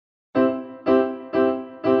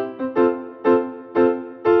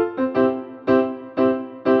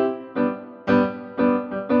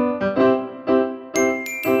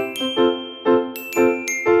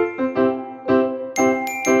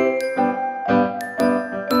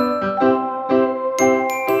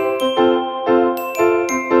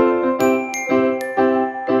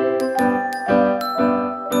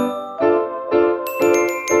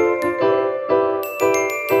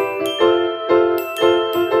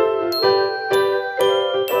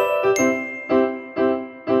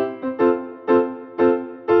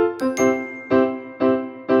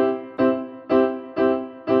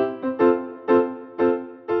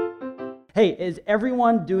Hey, is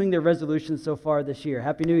everyone doing their resolutions so far this year?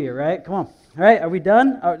 Happy New Year, right? Come on. All right, are we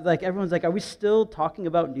done? Everyone's like, are we still talking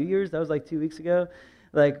about New Year's? That was like 2 weeks ago.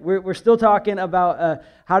 Like, we're still talking about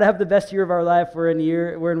how to have the best year of our life. We're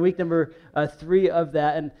in week number 3 of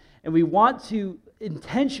that, and we want to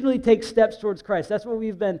intentionally take steps towards Christ. That's what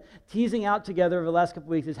we've been teasing out together over the last couple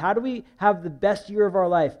weeks, is how do we have the best year of our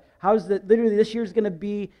life? Literally this year's going to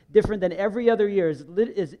be different than every other year,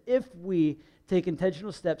 is if we take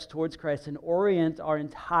intentional steps towards Christ and orient our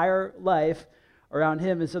entire life around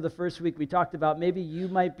Him. And so the first week we talked about maybe you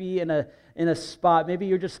might be in a spot, maybe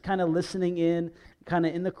you're just kind of listening in, kind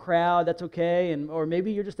of in the crowd, that's okay, or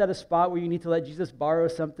maybe you're just at a spot where you need to let Jesus borrow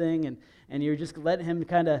something, and you're just letting Him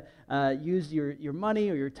kind of use your money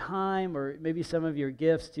or your time or maybe some of your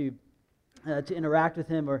gifts to interact with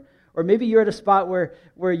Him, or maybe you're at a spot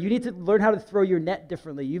where you need to learn how to throw your net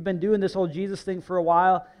differently. You've been doing this whole Jesus thing for a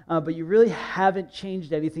while, but you really haven't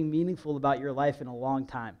changed anything meaningful about your life in a long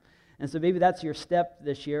time. And so maybe that's your step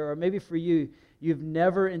this year, or maybe for you, you've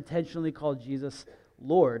never intentionally called Jesus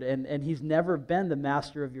Lord, and He's never been the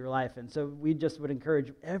master of your life. And so we just would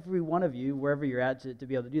encourage every one of you, wherever you're at, to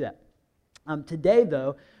be able to do that. Today,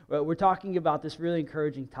 though, we're talking about this really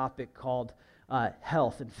encouraging topic called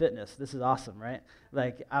health and fitness. This is awesome, right?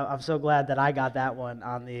 Like, I'm so glad that I got that one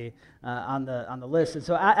on the list. And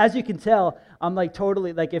so as you can tell, I'm like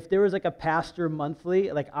totally, like if there was like a pastor monthly,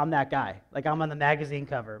 like I'm that guy. Like I'm on the magazine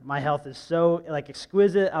cover. My health is so like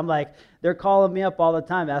exquisite. I'm like, they're calling me up all the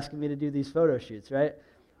time asking me to do these photo shoots, right?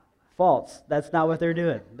 False. That's not what they're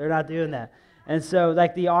doing. They're not doing that. And so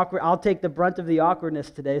like I'll take the brunt of the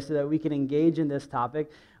awkwardness today so that we can engage in this topic.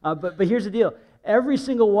 But here's the deal. Every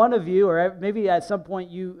single one of you, or maybe at some point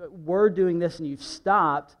you were doing this and you've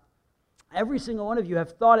stopped, every single one of you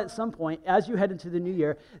have thought at some point as you head into the new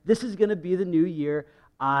year, this is going to be the new year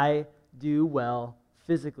I do well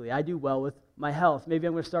physically. I do well with my health. Maybe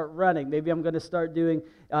I'm going to start running. Maybe I'm going to start doing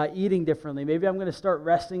eating differently. Maybe I'm going to start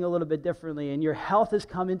resting a little bit differently. And your health has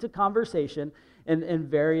come into conversation in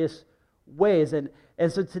various ways. And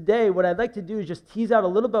so today what I'd like to do is just tease out a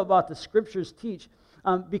little bit about the scriptures teach.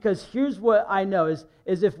 Because here's what I know is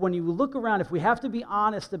if when you look around, if we have to be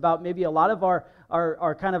honest about maybe a lot of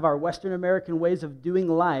our kind of our Western American ways of doing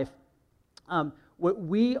life,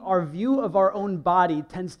 our view of our own body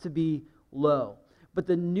tends to be low. But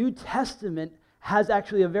the New Testament has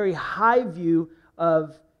actually a very high view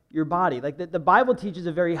of your body. Like the Bible teaches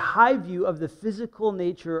a very high view of the physical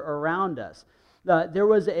nature around us. There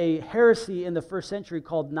was a heresy in the first century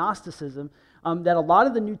called Gnosticism, that a lot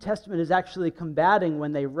of the New Testament is actually combating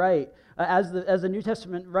when they write, as the New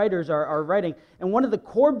Testament writers are writing. And one of the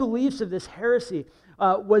core beliefs of this heresy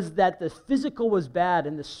was that the physical was bad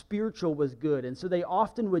and the spiritual was good. And so they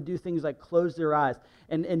often would do things like close their eyes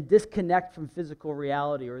and disconnect from physical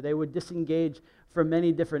reality, or they would disengage from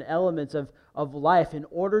many different elements of life in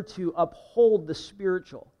order to uphold the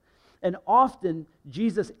spiritual. And often,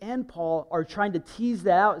 Jesus and Paul are trying to tease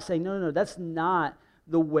that out and say, no, that's not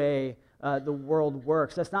the way the world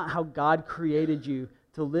works. That's not how God created you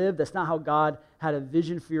to live. That's not how God had a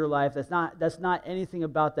vision for your life. That's not anything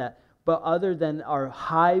about that, but other than our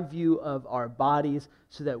high view of our bodies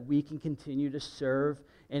so that we can continue to serve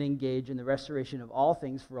and engage in the restoration of all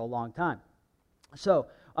things for a long time. So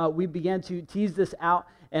we began to tease this out,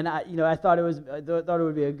 and I thought it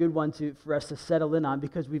would be a good one for us to settle in on,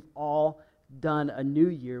 because we've all done a new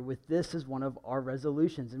year with this as one of our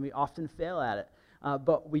resolutions, and we often fail at it.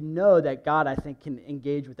 But we know that God, I think, can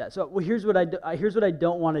engage with that. So here's what I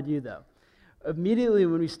don't want to do, though. Immediately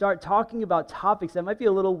when we start talking about topics that might be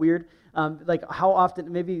a little weird, like how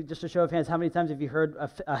often, maybe just a show of hands, how many times have you heard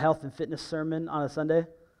a health and fitness sermon on a Sunday?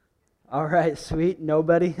 All right, sweet.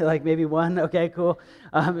 Nobody? Like maybe one? Okay, cool.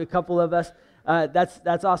 A couple of us.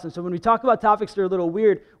 That's awesome. So when we talk about topics that are a little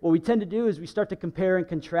weird, what we tend to do is we start to compare and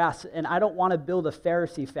contrast, and I don't want to build a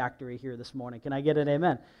Pharisee factory here this morning. Can I get an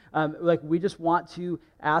amen? We just want to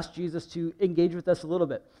ask Jesus to engage with us a little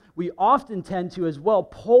bit. We often tend to as well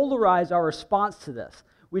polarize our response to this.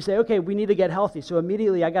 We say, okay, we need to get healthy, so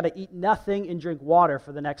immediately I got to eat nothing and drink water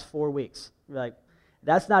for the next 4 weeks. We're like,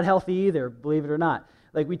 that's not healthy either, believe it or not.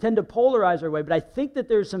 Like, we tend to polarize our way, but I think that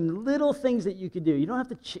there's some little things that you could do. You don't have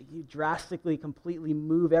to drastically, completely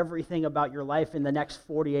move everything about your life in the next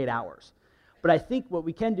 48 hours. But I think what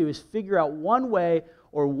we can do is figure out one way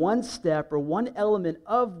or one step or one element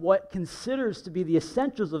of what considers to be the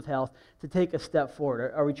essentials of health to take a step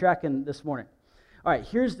forward. Are we tracking this morning? All right,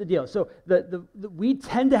 here's the deal. So we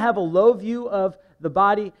tend to have a low view of the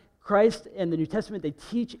body. Christ and the New Testament, they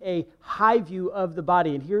teach a high view of the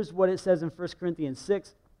body. And here's what it says in 1 Corinthians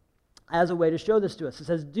 6 as a way to show this to us. It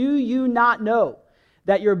says, "Do you not know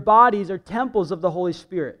that your bodies are temples of the Holy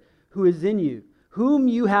Spirit, who is in you, whom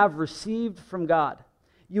you have received from God.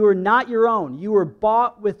 You are not your own. You were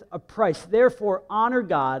bought with a price. Therefore, honor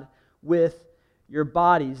God with your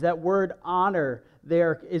bodies. That word honor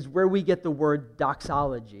there is where we get the word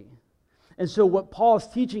doxology. And so what Paul is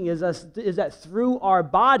teaching is that through our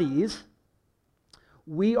bodies,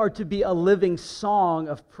 we are to be a living song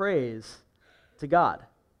of praise to God.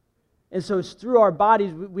 And so it's through our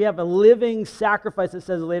bodies, we have a living sacrifice, it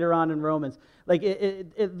says later on in Romans. Like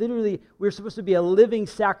it literally, we're supposed to be a living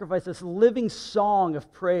sacrifice, this living song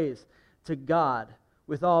of praise to God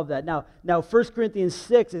with all of that. Now 1 Corinthians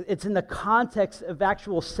 6, it's in the context of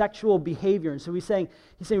actual sexual behavior. And so he's saying,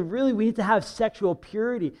 really, we need to have sexual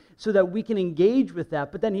purity so that we can engage with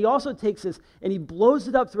that. But then he also takes this and he blows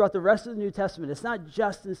it up throughout the rest of the New Testament. It's not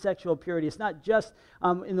just in sexual purity. It's not just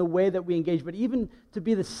in the way that we engage, but even to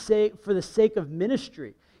be for the sake of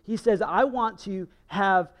ministry. He says, I want to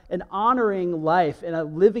have an honoring life and a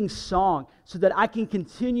living song so that I can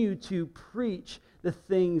continue to preach the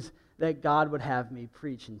things that God would have me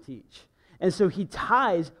preach and teach. And so he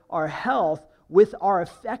ties our health with our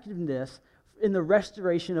effectiveness in the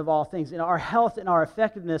restoration of all things, in our health and our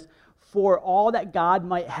effectiveness for all that God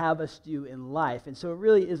might have us do in life. And so it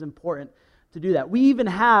really is important to do that. We even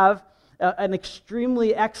have an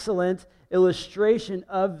extremely excellent illustration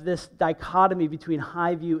of this dichotomy between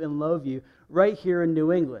high view and low view right here in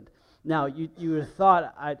New England. Now, you would have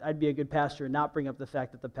thought I'd be a good pastor and not bring up the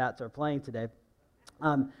fact that the Pats are playing today.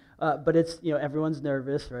 But it's, everyone's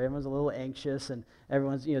nervous, right? Everyone's a little anxious, and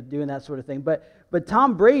everyone's, doing that sort of thing. But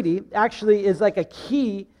Tom Brady actually is like a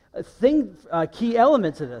key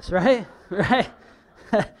element to this, right? Right?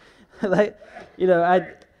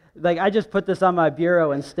 I just put this on my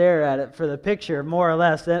bureau and stare at it for the picture, more or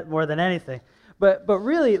less, more than anything. But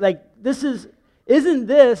really, isn't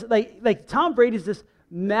this Tom Brady's this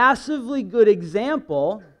massively good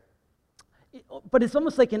example, but it's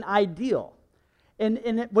almost like an ideal.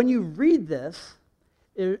 And when you read this,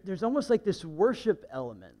 there's almost like this worship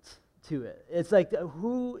element to it. It's like,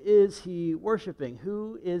 who is he worshiping?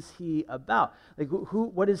 Who is he about?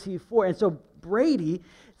 What is he for? And so Brady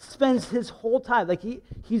spends his whole time,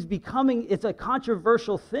 he's becoming, it's a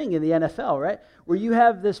controversial thing in the NFL, right? Where you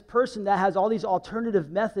have this person that has all these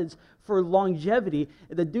alternative methods for longevity.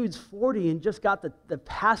 The dude's 40 and just got the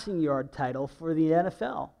passing yard title for the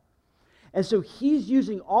NFL. And so he's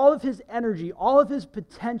using all of his energy, all of his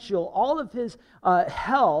potential, all of his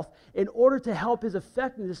health in order to help his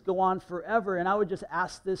effectiveness go on forever. And I would just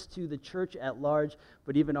ask this to the church at large,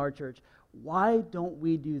 but even our church. Why don't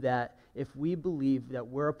we do that if we believe that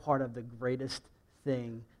we're a part of the greatest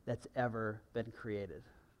thing that's ever been created?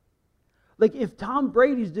 If Tom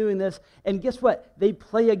Brady's doing this, and guess what? They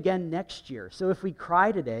play again next year. So if we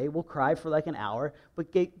cry today, we'll cry for an hour,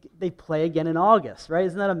 but they play again in August, right?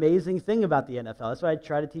 Isn't that an amazing thing about the NFL? That's what I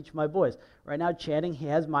try to teach my boys. Right now, Channing, he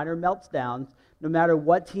has minor meltdowns no matter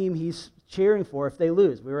what team he's cheering for if they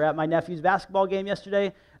lose. We were at my nephew's basketball game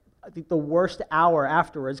yesterday. I think the worst hour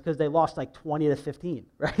afterwards because they lost 20-15,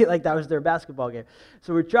 right? That was their basketball game.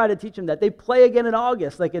 So we're trying to teach them that they play again in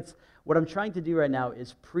August. What I'm trying to do right now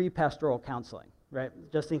is pre-pastoral counseling, right?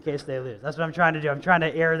 Just in case they lose. That's what I'm trying to do. I'm trying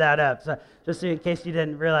to air that up. So just in case you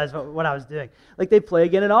didn't realize what I was doing. They play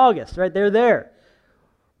again in August, right? They're there.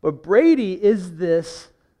 But Brady is this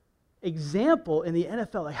example in the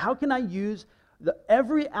NFL. How can I use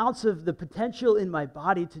every ounce of the potential in my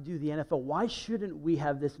body to do the NFL? Why shouldn't we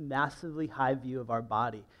have this massively high view of our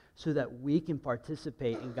body so that we can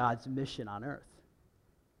participate in God's mission on earth?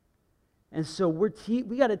 And so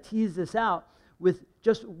we got to tease this out with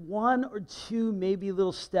just one or two maybe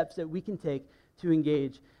little steps that we can take to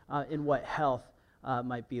engage in what health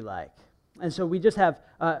might be like. And so we just have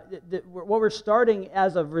what we're starting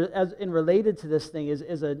as in related to this thing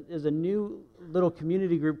is a new little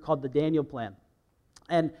community group called the Daniel Plan.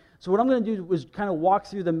 And so what I'm going to do is kind of walk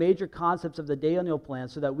through the major concepts of the Daniel Plan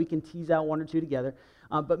so that we can tease out one or two together.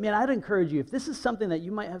 But man, I'd encourage you, if this is something that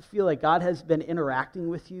you might feel like God has been interacting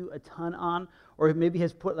with you a ton on, or maybe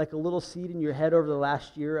has put a little seed in your head over the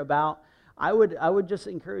last year about, I would just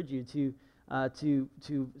encourage you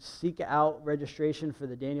to seek out registration for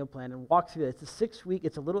the Daniel Plan and walk through it. It's a 6-week,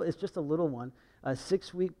 it's just a little one, a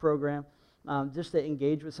 6-week program, just to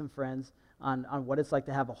engage with some friends on what it's like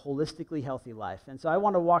to have a holistically healthy life. And so I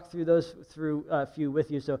want to walk through a few with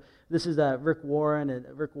you. So this is Rick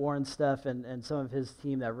Warren's stuff and some of his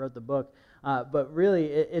team that wrote the book. But really,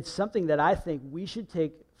 it's something that I think we should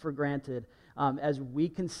take for granted as we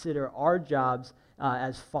consider our jobs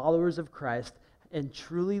as followers of Christ and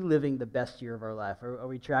truly living the best year of our life. Are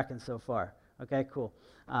we tracking so far? Okay, cool.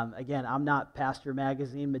 Again, I'm not Pastor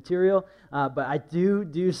Magazine material, but I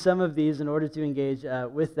do some of these in order to engage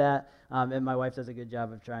with that, and my wife does a good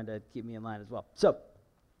job of trying to keep me in line as well. So,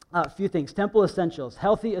 a few things. Temple essentials,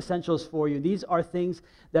 healthy essentials for you. These are things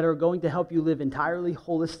that are going to help you live entirely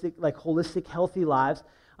holistic, healthy lives,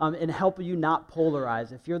 and help you not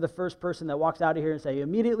polarize. If you're the first person that walks out of here and say,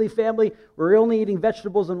 immediately, family, we're only eating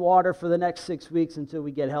vegetables and water for the next 6 weeks until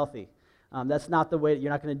we get healthy. That's not the way.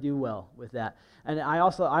 You're not going to do well with that. And I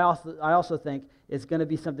also think it's going to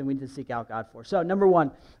be something we need to seek out God for. So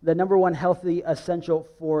the number one healthy essential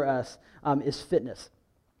for us is fitness.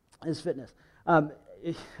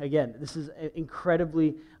 Again, this is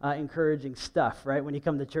incredibly encouraging stuff, right? When you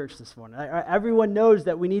come to church this morning, everyone knows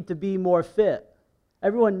that we need to be more fit.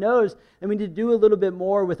 Everyone knows that we need to do a little bit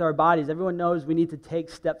more with our bodies. Everyone knows we need to take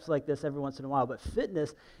steps like this every once in a while. But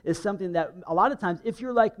fitness is something that a lot of times, if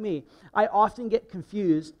you're like me, I often get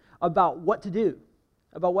confused about what to do.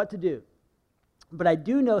 But I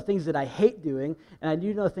do know things that I hate doing, and I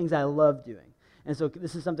do know things I love doing. And so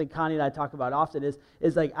this is something Connie and I talk about often is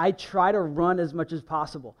like I try to run as much as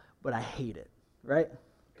possible, but I hate it, right?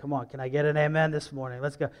 Come on, can I get an amen this morning?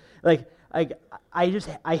 Let's go. I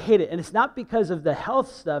hate it. And it's not because of the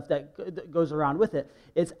health stuff that goes around with it.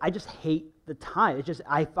 I just hate the time. It's just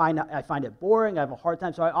I find it boring. I have a hard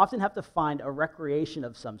time. So I often have to find a recreation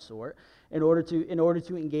of some sort in order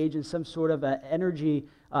to engage in some sort of an energy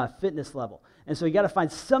fitness level. And so you got to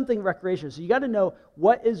find something recreational. So you got to know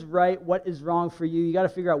what is right, what is wrong for you. You got to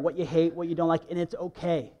figure out what you hate, what you don't like, and it's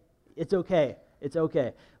okay. It's okay. It's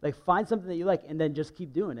okay. Like find something that you like and then just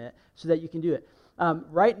keep doing it so that you can do it.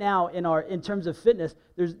 Right now, in terms of fitness,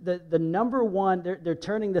 there's the number one. They're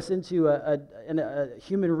turning this into a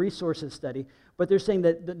human resources study, but they're saying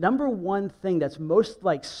that the number one thing that's most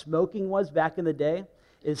like smoking was back in the day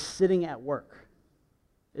is sitting at work.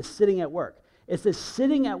 It's sitting at work. It's that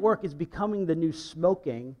sitting at work is becoming the new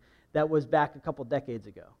smoking that was back a couple decades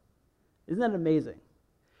ago. Isn't that amazing?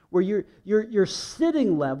 Where your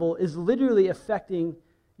sitting level is literally affecting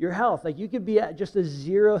your health. Like you could be at just a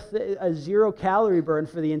zero calorie burn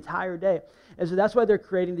for the entire day. And so that's why they're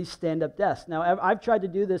creating these stand-up desks. Now, I've tried to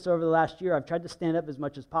do this over the last year. I've tried to stand up as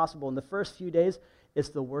much as possible. In the first few days, it's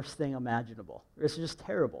the worst thing imaginable. It's just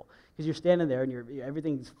terrible because you're standing there and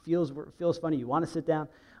everything feels funny. You want to sit down.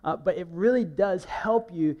 But it really does help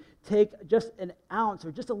you take just an ounce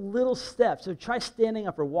or just a little step. So try standing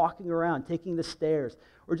up or walking around, taking the stairs,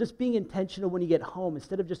 or just being intentional when you get home.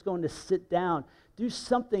 Instead of just going to sit down, do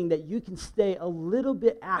something that you can stay a little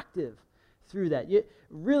bit active through that.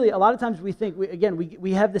 Really, a lot of times we think,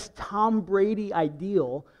 we have this Tom Brady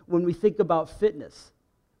ideal when we think about fitness.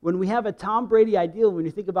 When we have a Tom Brady ideal when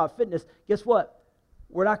you think about fitness, guess what?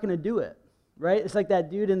 We're not going to do it. Right? It's like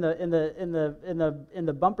that dude in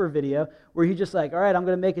the bumper video where he's just like, all right, I'm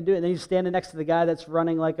going to make it do it. And then he's standing next to the guy that's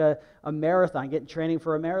running like a marathon, getting training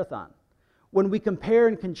for a marathon. When we compare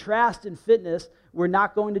and contrast in fitness, we're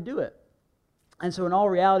not going to do it. And so in all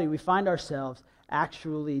reality, we find ourselves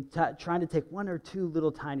actually trying to take one or two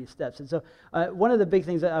little tiny steps. And so one of the big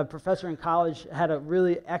things, a professor in college had a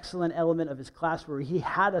really excellent element of his class where he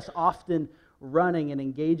had us often running and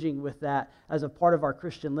engaging with that as a part of our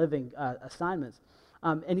Christian living assignments.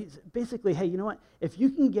 And he's basically, hey, you know what? If you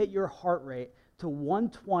can get your heart rate to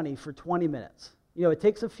 120 for 20 minutes, it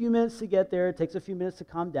takes a few minutes to get there, it takes a few minutes to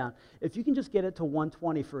calm down. If you can just get it to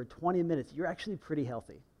 120 for 20 minutes, you're actually pretty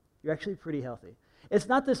healthy. It's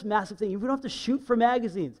not this massive thing. We don't have to shoot for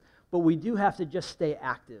magazines, but we do have to just stay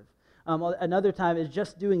active. Another time is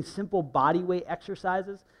just doing simple body weight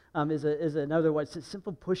exercises. Is another one. It's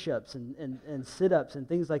simple push-ups and sit-ups and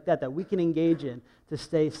things like that we can engage in to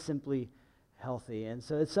stay simply healthy. And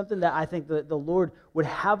so it's something that I think the Lord would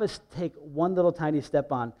have us take one little tiny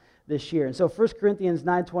step on this year. And so 1 Corinthians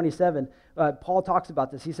 9:27, Paul talks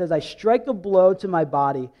about this. He says, I strike a blow to my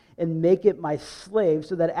body and make it my slave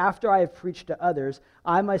so that after I have preached to others,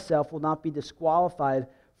 I myself will not be disqualified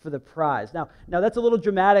for the prize. Now that's a little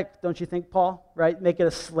dramatic, don't you think, Paul? Right? Make it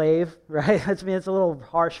a slave, right? It's a little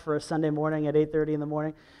harsh for a Sunday morning at 8:30 in the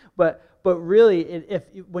morning. But really,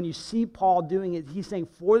 when you see Paul doing it, he's saying,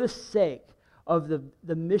 for the sake of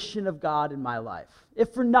the mission of God in my life, if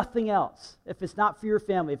for nothing else, if it's not for your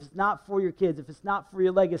family, if it's not for your kids, if it's not for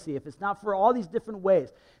your legacy, if it's not for all these different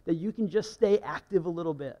ways that you can just stay active a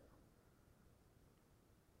little bit,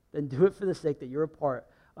 then do it for the sake that you're a part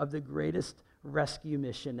of the greatest rescue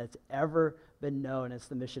mission that's ever been known. It's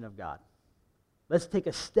the mission of God. Let's take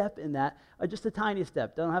a step in that, just a tiny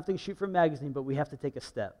step. Don't have to shoot for a magazine, but we have to take a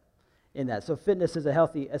step in that. So fitness is a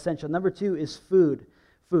healthy essential. Number 2 is food.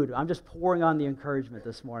 I'm just pouring on the encouragement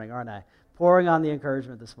this morning, aren't I? pouring on the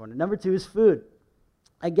encouragement this morning. Number 2 is food.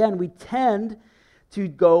 Again, we tend to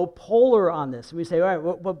go polar on this. And we say, all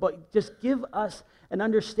right, but just give us an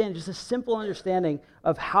understanding, just a simple understanding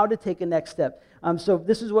of how to take a next step. So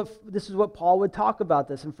this is what Paul would talk about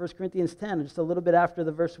this in 1 Corinthians 10, just a little bit after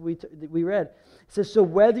the verse we read. It says, so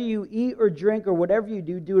whether you eat or drink or whatever you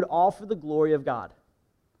do it all for the glory of God.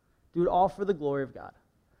 Do it all for the glory of God.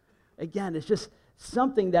 Again, it's just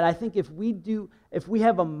something that I think if we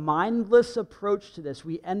have a mindless approach to this,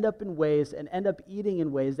 we end up eating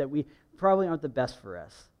in ways that we probably aren't the best for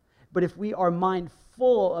us. But if we are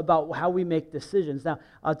mindful about how we make decisions, now,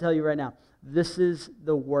 I'll tell you right now, this is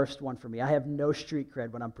the worst one for me. I have no street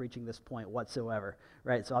cred when I'm preaching this point whatsoever,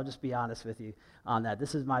 right? So I'll just be honest with you on that.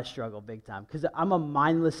 This is my struggle big time because I'm a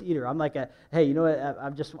mindless eater. I'm like, hey, you know what?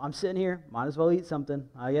 I'm sitting here, might as well eat something.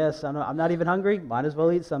 I guess I'm not even hungry, might as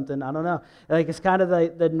well eat something. I don't know. Like it's kind of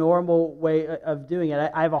the normal way of doing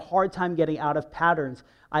it. I have a hard time getting out of patterns.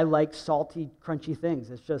 I like salty, crunchy things.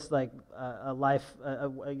 It's just like a life,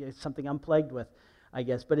 something I'm plagued with, I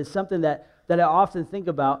guess. But it's something that I often think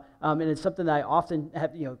about, and it's something that I often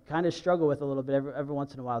have, kind of struggle with a little bit every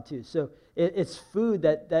once in a while too. So it's food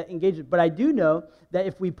that engages. But I do know that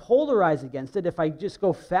if we polarize against it, if I just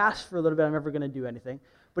go fast for a little bit, I'm never going to do anything.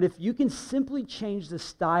 But if you can simply change the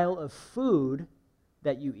style of food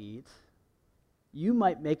that you eat, you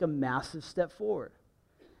might make a massive step forward.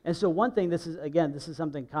 And so one thing, this is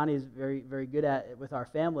something Connie is very, very good at with our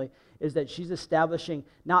family, is that she's establishing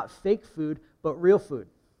not fake food, but real food.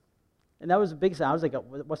 And that was a big sign. I was like,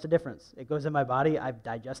 what's the difference? It goes in my body, I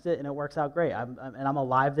digest it, and it works out great. I'm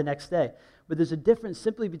alive the next day. But there's a difference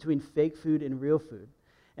simply between fake food and real food.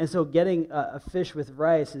 And so getting a fish with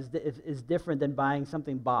rice is different than buying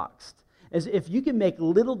something boxed. As if you can make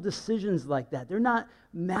little decisions like that, they're not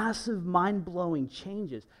massive, mind-blowing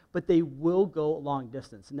changes, but they will go a long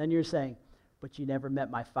distance. And then you're saying, but you never met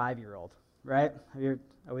my 5-year-old, right?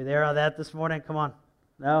 Are we there on that this morning? Come on.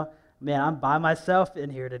 No? Man, I'm by myself in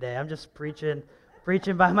here today. I'm just preaching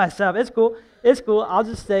by myself. It's cool. I'll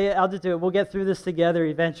just say it. I'll just do it. We'll get through this together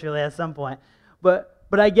eventually at some point. But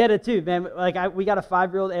I get it too, man. Like we got a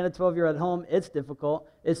 5-year-old and a 12-year-old at home. It's difficult.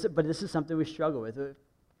 But this is something we struggle with.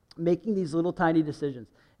 Making these little tiny decisions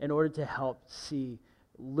in order to help see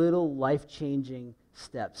little life-changing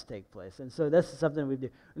steps take place. And so this is something we do.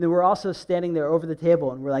 And then we're also standing there over the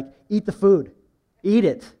table and we're like, eat the food. Eat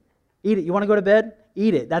it. You want to go to bed?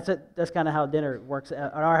 Eat it. That's kind of how dinner works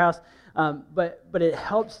at our house. But it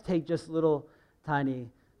helps take just little tiny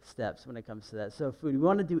steps when it comes to that. So food, we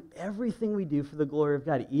want to do everything we do for the glory of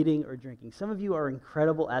God, eating or drinking. Some of you are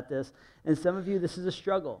incredible at this, and some of you, this is a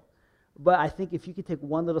struggle. But I think if you could take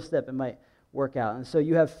one little step, it might work out. And so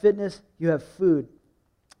you have fitness, you have food.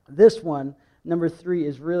 This one, number 3,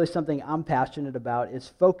 is really something I'm passionate about,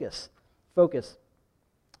 is focus. Focus.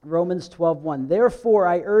 Romans 12:1. Therefore,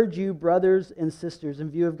 I urge you, brothers and sisters, in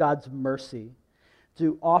view of God's mercy,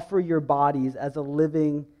 to offer your bodies as a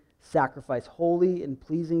living sacrifice, holy and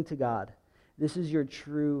pleasing to God. This is your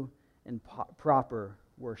true and proper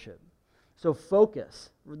worship. So focus,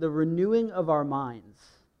 the renewing of our minds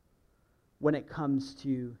when it comes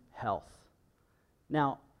to health.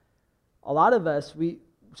 Now, a lot of us,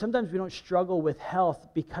 sometimes we don't struggle with health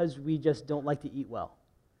because we just don't like to eat well.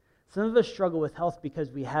 Some of us struggle with health because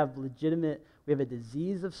we have a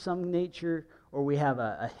disease of some nature, or we have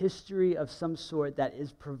a history of some sort that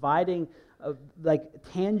is providing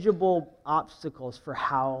tangible obstacles for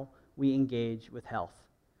how we engage with health.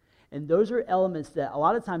 And those are elements that a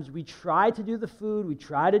lot of times we try to do the food, we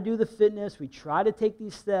try to do the fitness, we try to take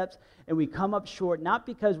these steps, and we come up short, not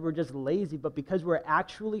because we're just lazy, but because we're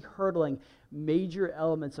actually hurdling major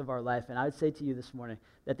elements of our life. And I would say to you this morning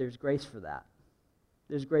that there's grace for that.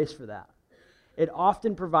 There's grace for that. It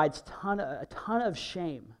often provides a ton of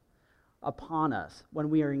shame upon us when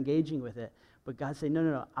we are engaging with it. But God say,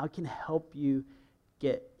 no, I can help you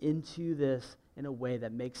get into this in a way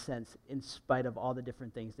that makes sense in spite of all the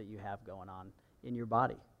different things that you have going on in your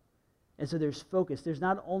body. And so there's focus. There's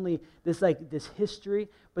not only this history,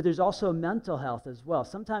 but there's also mental health as well.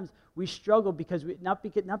 Sometimes we struggle because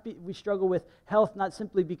we struggle with health not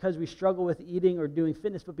simply because we struggle with eating or doing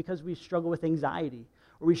fitness, but because we struggle with anxiety,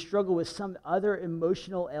 or we struggle with some other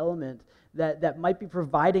emotional element that might be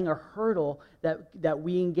providing a hurdle that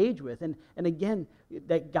we engage with. And again,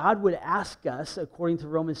 that God would ask us, according to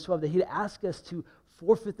Romans 12, that he'd ask us to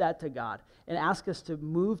forfeit that to God and ask us to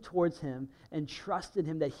move towards him and trust in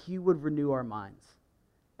him that he would renew our minds.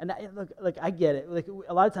 And look, I get it. Like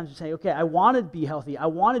a lot of times you say, okay, I want to be healthy. I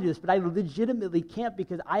want to do this, but I legitimately can't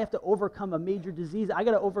because I have to overcome a major disease. I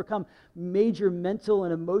got to overcome major mental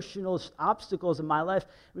and emotional obstacles in my life.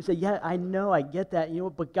 And we say, yeah, I know, I get that. You know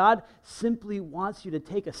what? But God simply wants you to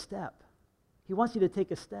take a step. He wants you to take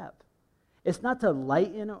a step. It's not to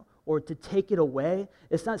lighten or to take it away.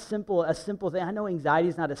 It's not a simple thing. I know anxiety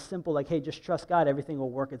is not as simple like, hey, just trust God, everything will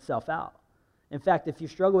work itself out. In fact, if you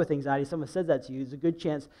struggle with anxiety, someone says that to you, there's a good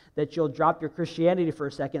chance that you'll drop your Christianity for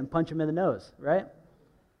a second and punch them in the nose, right?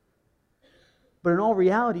 But in all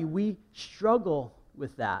reality, we struggle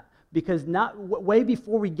with that because way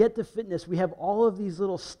before we get to fitness, we have all of these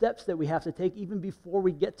little steps that we have to take even before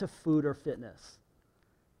we get to food or fitness.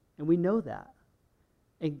 And we know that.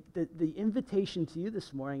 And the invitation to you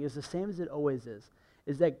this morning is the same as it always is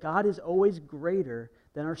that God is always greater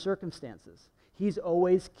than our circumstances. He's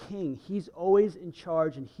always king. He's always in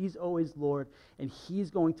charge, and he's always Lord, and he's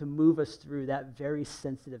going to move us through that very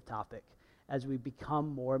sensitive topic as we become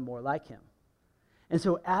more and more like him. And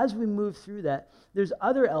so as we move through that, there's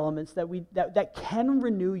other elements that can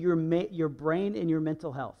renew your brain and your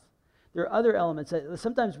mental health. There are other elements that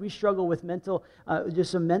sometimes we struggle with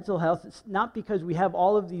just some mental health. It's not because we have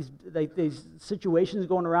all of these situations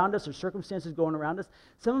going around us or circumstances going around us.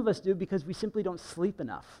 Some of us do because we simply don't sleep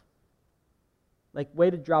enough. Like, way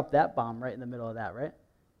to drop that bomb right in the middle of that, right?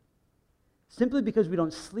 Simply because we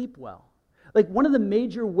don't sleep well. Like, one of the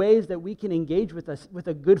major ways that we can engage with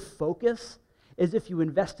a good focus is if you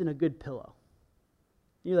invest in a good pillow.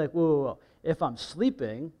 You're like, whoa. If I'm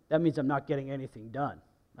sleeping, that means I'm not getting anything done.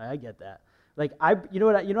 I get that. Like, you know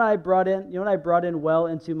what I brought in? You know what I brought in well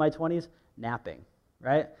into my 20s? Napping,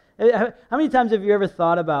 right? How many times have you ever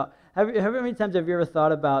thought about How many times have you ever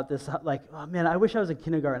thought about this, like, oh man, I wish I was in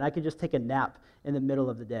kindergarten. I could just take a nap in the middle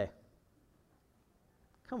of the day.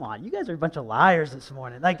 Come on, you guys are a bunch of liars this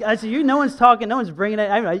morning. Like, I see, no one's talking, no one's bringing it.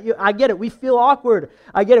 I get it. We feel awkward.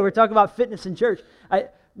 I get it. We're talking about fitness in church.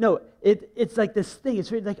 It's like this thing. It's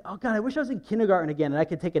really like, oh God, I wish I was in kindergarten again and I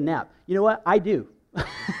could take a nap. You know what? I do.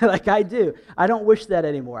 Like, I do. I don't wish that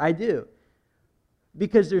anymore. I do.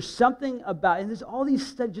 Because there's something about, and there's all these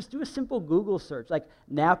studies, just do a simple Google search, like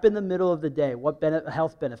nap in the middle of the day, what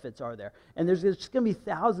health benefits are there? And there's just going to be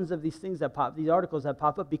thousands of these things that these articles that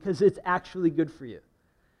pop up because it's actually good for you.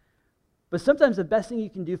 But sometimes the best thing you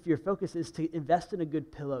can do for your focus is to invest in a good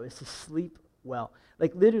pillow, is to sleep well.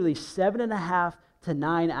 Like literally 7.5 to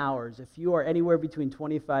 9 hours, if you are anywhere between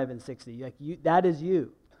 25 and 60, that is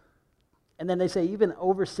you. And then they say even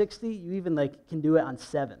over 60, you even can do it on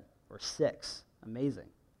 7 or 6. Amazing.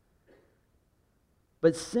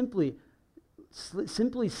 But simply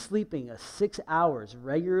sleeping 6 hours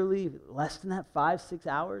regularly, less than that, 5-6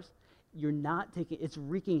 hours, it's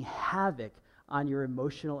wreaking havoc on your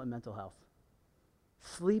emotional and mental health.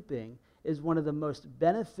 Sleeping is one of the most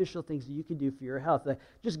beneficial things that you can do for your health.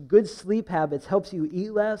 Just good sleep habits helps you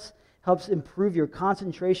eat less, helps improve your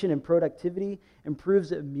concentration and productivity,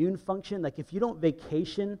 improves immune function. Like if you don't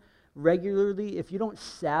vacation regularly, if you don't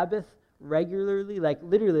Sabbath regularly,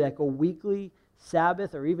 literally a weekly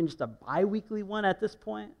Sabbath or even just a bi-weekly one at this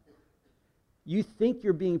point, you think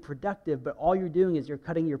you're being productive, but all you're doing is you're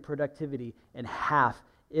cutting your productivity in half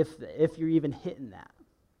if you're even hitting that.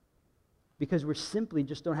 Because we simply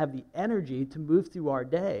just don't have the energy to move through our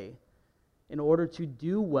day in order to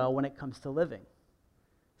do well when it comes to living.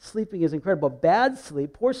 Sleeping is incredible. Bad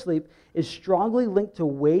sleep, poor sleep, is strongly linked to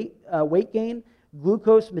weight gain,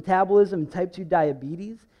 glucose metabolism, and type 2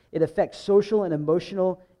 diabetes. It affects social and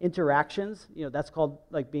emotional interactions. That's called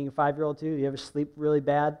like being a 5-year-old too. You ever sleep really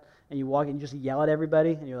bad and you walk and you just yell at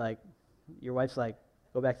everybody and your wife's like,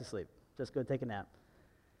 go back to sleep. Just go take a nap.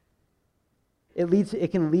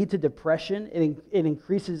 It can lead to depression. It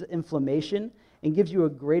increases inflammation and gives you a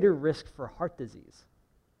greater risk for heart disease.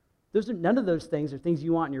 None of those things are things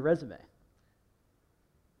you want in your resume.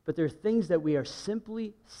 But there are things that we are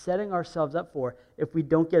simply setting ourselves up for if we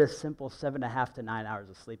don't get a simple 7.5 to 9 hours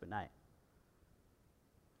of sleep at night.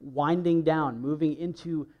 Winding down, moving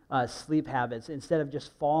into sleep habits instead of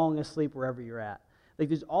just falling asleep wherever you're at.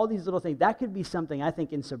 There's all these little things. That could be something, I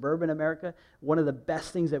think, in suburban America, one of the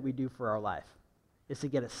best things that we do for our life is to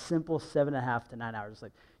get a simple 7.5 to 9 hours of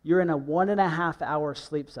sleep. You're in a 1.5 hour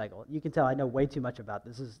sleep cycle. You can tell I know way too much about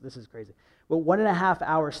this. This is crazy. But 1.5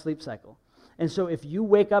 hour sleep cycle. And so if you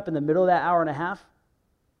wake up in the middle of that hour and a half,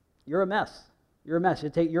 you're a mess. You're a mess.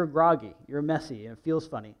 You're groggy. You're messy, and it feels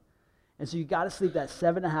funny. And so you got to sleep that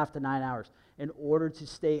 7.5 to 9 hours in order to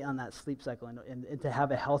stay on that sleep cycle and to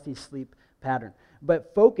have a healthy sleep pattern.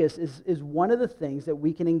 But focus is one of the things that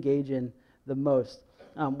we can engage in the most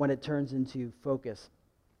when it turns into focus.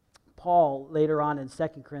 Paul, later on in 2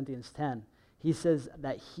 Corinthians 10, he says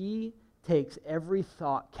that he takes every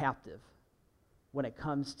thought captive when it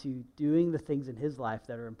comes to doing the things in his life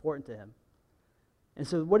that are important to him. And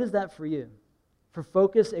so what is that for you? For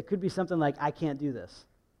focus, it could be something like, I can't do this.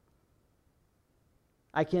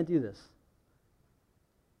 I can't do this.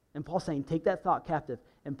 And Paul's saying, take that thought captive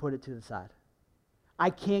and put it to the side. I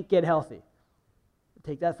can't get healthy.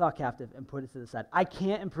 Take that thought captive and put it to the side. I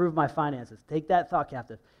can't improve my finances. Take that thought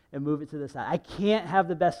captive and move it to the side. I can't have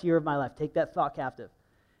the best year of my life. Take that thought captive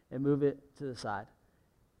and move it to the side.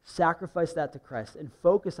 Sacrifice that to Christ and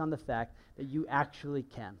focus on the fact that you actually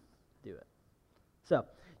can do it. So,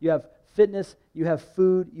 you have fitness, you have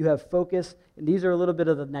food, you have focus, and these are a little bit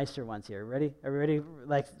of the nicer ones here. Ready? Are we ready?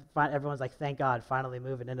 Everyone's like, thank God, finally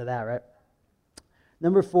moving into that, right?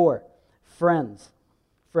 Number 4, friends.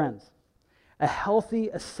 Friends. A healthy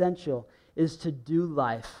essential is to do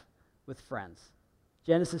life with friends.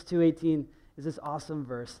 Genesis 2:18 is this awesome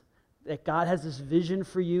verse that God has this vision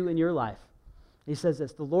for you in your life. He says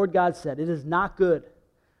this, the Lord God said, it is not good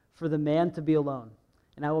for the man to be alone,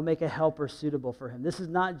 and I will make a helper suitable for him. This is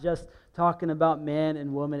not just talking about man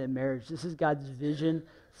and woman in marriage. This is God's vision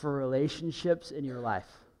for relationships in your life.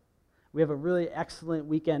 We have a really excellent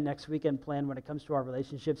weekend, next weekend planned when it comes to our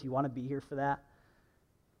relationships. You want to be here for that.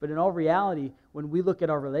 But in all reality, when we look at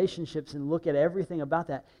our relationships and look at everything about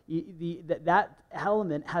that, that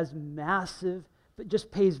element has massive, but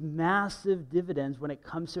just pays massive dividends when it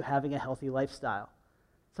comes to having a healthy lifestyle.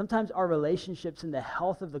 Sometimes our relationships and the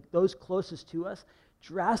health of those closest to us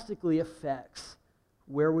drastically affects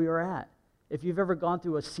where we are at. If you've ever gone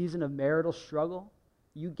through a season of marital struggle,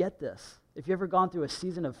 you get this. If you've ever gone through a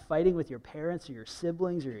season of fighting with your parents or your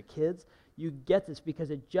siblings or your kids, you get this because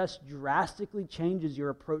it just drastically changes your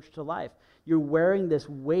approach to life. You're wearing this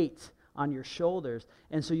weight on your shoulders,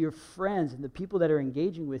 and so your friends and the people that are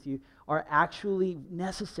engaging with you are actually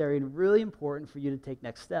necessary and really important for you to take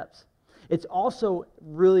next steps. It's also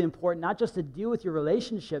really important not just to deal with your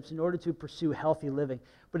relationships in order to pursue healthy living,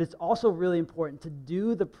 but it's also really important to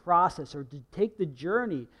do the process or to take the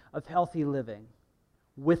journey of healthy living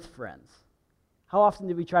with friends. How often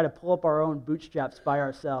do we try to pull up our own bootstraps by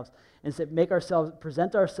ourselves and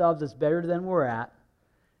present ourselves as better than we're at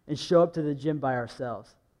and show up to the gym by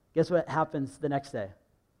ourselves? Guess what happens the next day?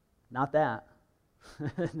 Not that.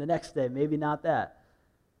 The next day, maybe not that.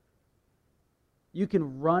 You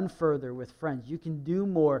can run further with friends. You can do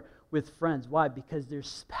more with friends. Why? Because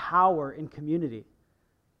there's power in community.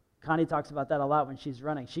 Connie talks about that a lot when she's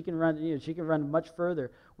running. She can run much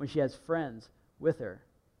further when she has friends with her.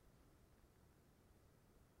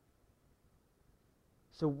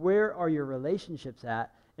 So where are your relationships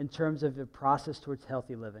at in terms of the process towards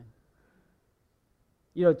healthy living?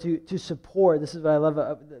 You know, to support, this is what I love.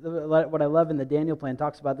 What I love in the Daniel plan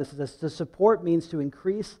talks about this is this: to support means to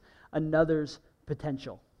increase another's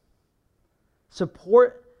potential.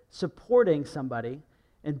 Supporting somebody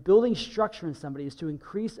and building structure in somebody is to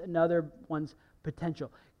increase another one's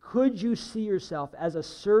potential. Could you see yourself as a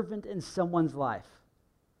servant in someone's life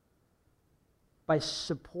by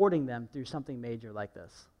supporting them through something major like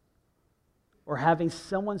this? Or having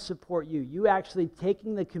someone support you. You actually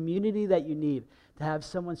taking the community that you need to have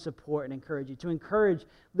someone support and encourage you. To encourage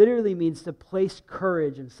literally means to place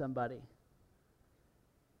courage in somebody.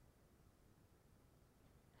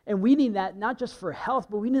 And we need that not just for health,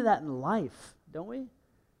 but we need that in life, don't we?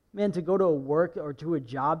 Man, to go to a work or to a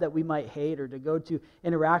job that we might hate, or to go to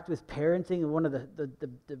interact with parenting, and one of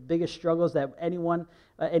the biggest struggles that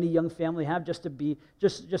any young family have, just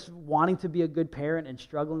wanting to be a good parent and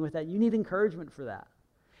struggling with that. You need encouragement for that.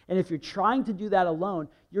 And if you're trying to do that alone,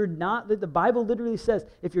 you're not, the Bible literally says,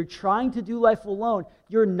 if you're trying to do life alone,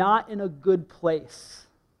 you're not in a good place.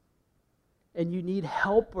 And you need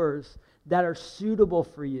helpers that are suitable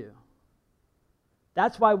for you.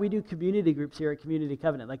 That's why we do community groups here at Community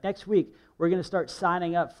Covenant. Like next week, we're going to start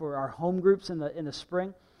signing up for our home groups in the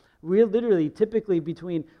spring. We literally, typically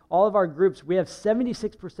between all of our groups, we have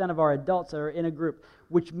 76% of our adults that are in a group,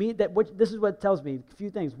 which means that this is what it tells me a few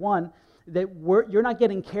things. One, that you're not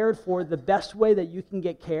getting cared for the best way that you can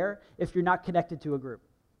get care if you're not connected to a group.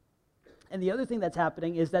 And the other thing that's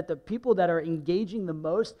happening is that the people that are engaging the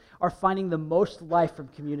most are finding the most life from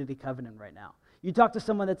Community Covenant right now. You talk to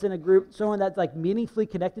someone that's in a group, someone that's like meaningfully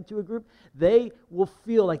connected to a group, they will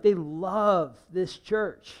feel like they love this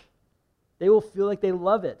church. They will feel like they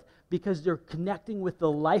love it because they're connecting with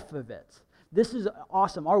the life of it. This is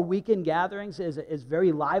awesome. Our weekend gatherings is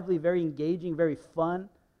very lively, very engaging, very fun.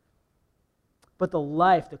 But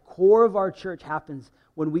the core of our church happens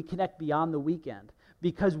when we connect beyond the weekend.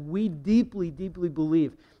 because we deeply, deeply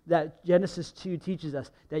believe that Genesis 2 teaches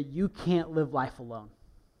us that you can't live life alone.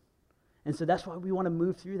 And so that's why we want to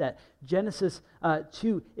move through that. Genesis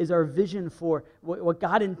 2 is our vision for what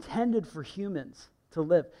God intended for humans to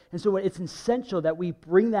live. And so it's essential that we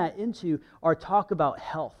bring that into our talk about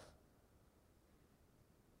health.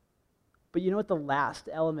 But you know what the last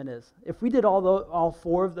element is? If we did all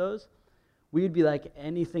four of those, we'd be like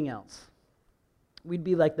anything else. We'd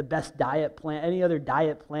be like the best diet plan, any other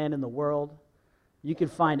diet plan in the world. You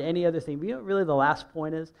could find any other thing. But you know what really the last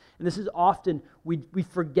point is? And this is often, we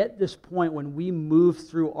forget this point when we move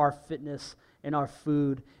through our fitness and our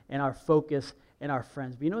food and our focus and our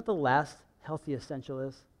friends. But you know what the last healthy essential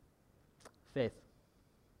is? Faith.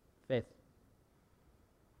 Faith.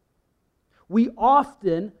 We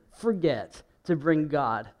often forget to bring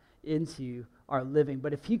God into our living.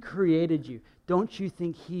 But if he created you, don't you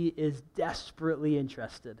think he is desperately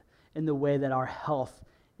interested in the way that our health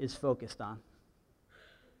is focused on?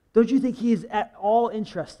 Don't you think he is at all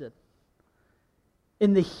interested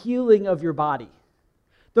in the healing of your body?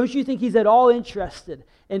 Don't you think he's at all interested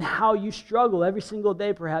in how you struggle every single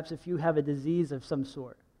day, perhaps if you have a disease of some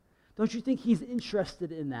sort? Don't you think he's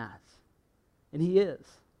interested in that? And he is.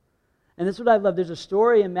 And that's what I love. There's a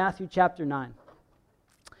story in Matthew chapter 9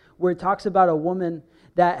 where it talks about a woman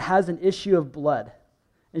that has an issue of blood.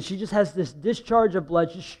 And she just has this discharge of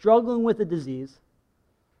blood. She's struggling with a disease.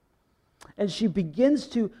 And she begins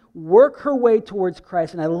to work her way towards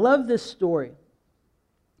Christ. And I love this story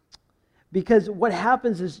because what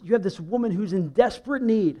happens is you have this woman who's in desperate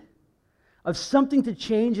need of something to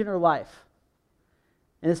change in her life.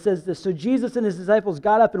 And it says this, so Jesus and his disciples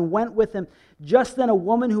got up and went with him. Just then a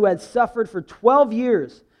woman who had suffered for 12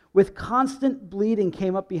 years with constant bleeding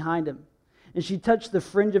came up behind him. And she touched the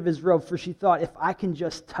fringe of his robe, for she thought, if I can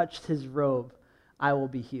just touch his robe, I will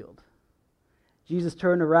be healed. Jesus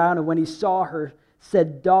turned around, and when he saw her,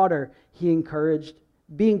 said, daughter, be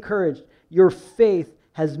encouraged. Your faith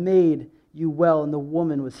has made you well. And the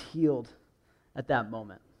woman was healed at that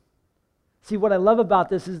moment. See, what I love about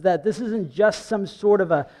this is that this isn't just some sort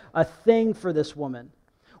of a thing for this woman.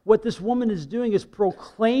 What this woman is doing is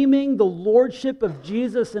proclaiming the lordship of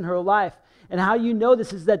Jesus in her life. And how you know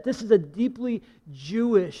this is that this is a deeply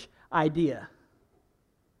Jewish idea.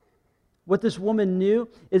 What this woman knew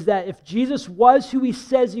is that if Jesus was who he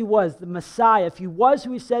says he was, the Messiah, if he was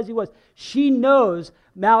who he says he was, she knows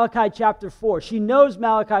Malachi chapter 4. She knows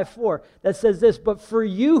Malachi 4 that says this, but for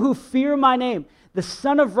you who fear my name, the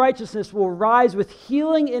Son of Righteousness will rise with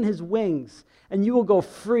healing in his wings, and you will go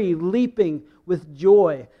free, leaping with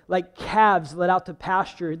joy, like calves led out to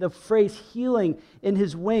pasture. The phrase healing in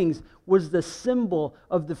his wings was the symbol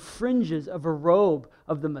of the fringes of a robe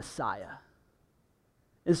of the Messiah.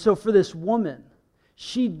 And so for this woman,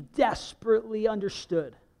 she desperately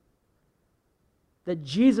understood that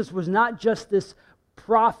Jesus was not just this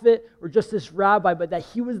prophet or just this rabbi, but that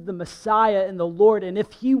he was the Messiah and the Lord. And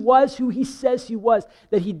if he was who he says he was,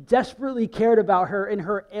 that he desperately cared about her in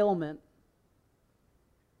her ailment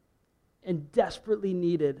and desperately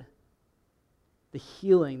needed the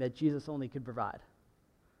healing that Jesus only could provide.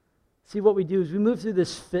 See, what we do is we move through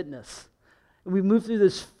this fitness, and we move through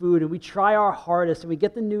this food, and we try our hardest, and we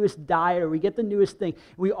get the newest diet, or we get the newest thing.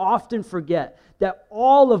 We often forget that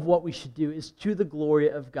all of what we should do is to the glory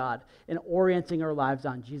of God and orienting our lives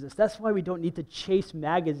on Jesus. That's why we don't need to chase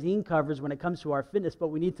magazine covers when it comes to our fitness, but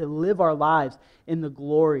we need to live our lives in the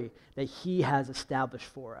glory that he has established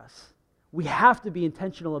for us. We have to be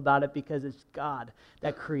intentional about it because it's God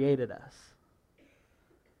that created us.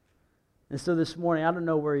 And so this morning, I don't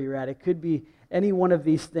know where you're at. It could be any one of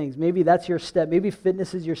these things. Maybe that's your step. Maybe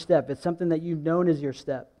fitness is your step. It's something that you've known is your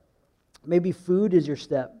step. Maybe food is your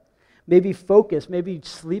step. Maybe focus, maybe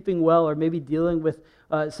sleeping well, or maybe dealing with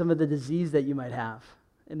some of the disease that you might have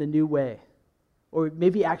in a new way. Or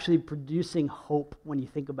maybe actually producing hope when you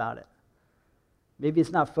think about it. Maybe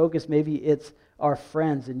it's not focus, maybe it's our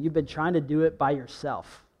friends, and you've been trying to do it by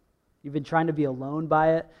yourself. You've been trying to be alone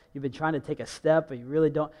by it. You've been trying to take a step, but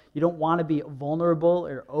you don't want to be vulnerable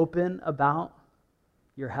or open about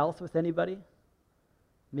your health with anybody.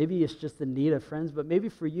 Maybe it's just the need of friends, but maybe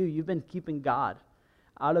for you, you've been keeping God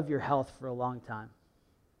out of your health for a long time.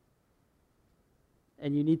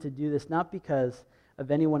 And you need to do this not because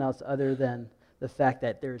of anyone else other than the fact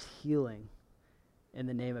that there's healing in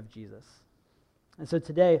the name of Jesus. And so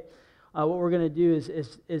today, what we're going to do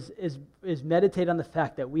is meditate on the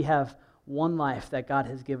fact that we have one life that God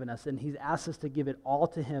has given us, and he's asked us to give it all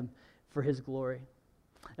to him for his glory.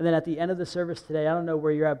 And then at the end of the service today, I don't know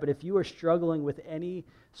where you're at, but if you are struggling with any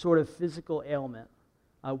sort of physical ailment,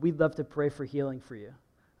 we'd love to pray for healing for you.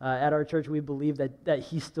 At our church, we believe that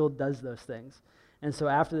he still does those things. And so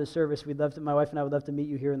after the service, my wife and I would love to meet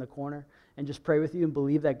you here in the corner and just pray with you and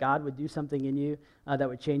believe that God would do something in you that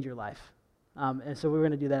would change your life. And so we're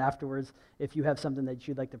going to do that afterwards. If you have something that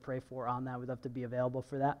you'd like to pray for on that, we'd love to be available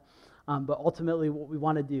for that. But ultimately, what we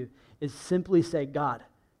want to do is simply say, God,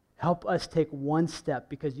 help us take one step,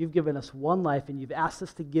 because you've given us one life and you've asked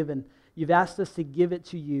us to give it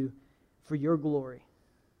to you for your glory.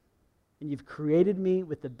 And you've created me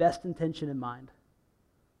with the best intention in mind.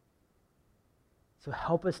 So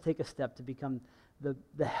help us take a step to become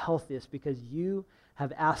the healthiest, because you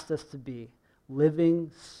have asked us to be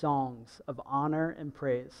living songs of honor and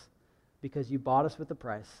praise, because you bought us with a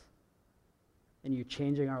price and you're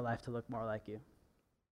changing our life to look more like you.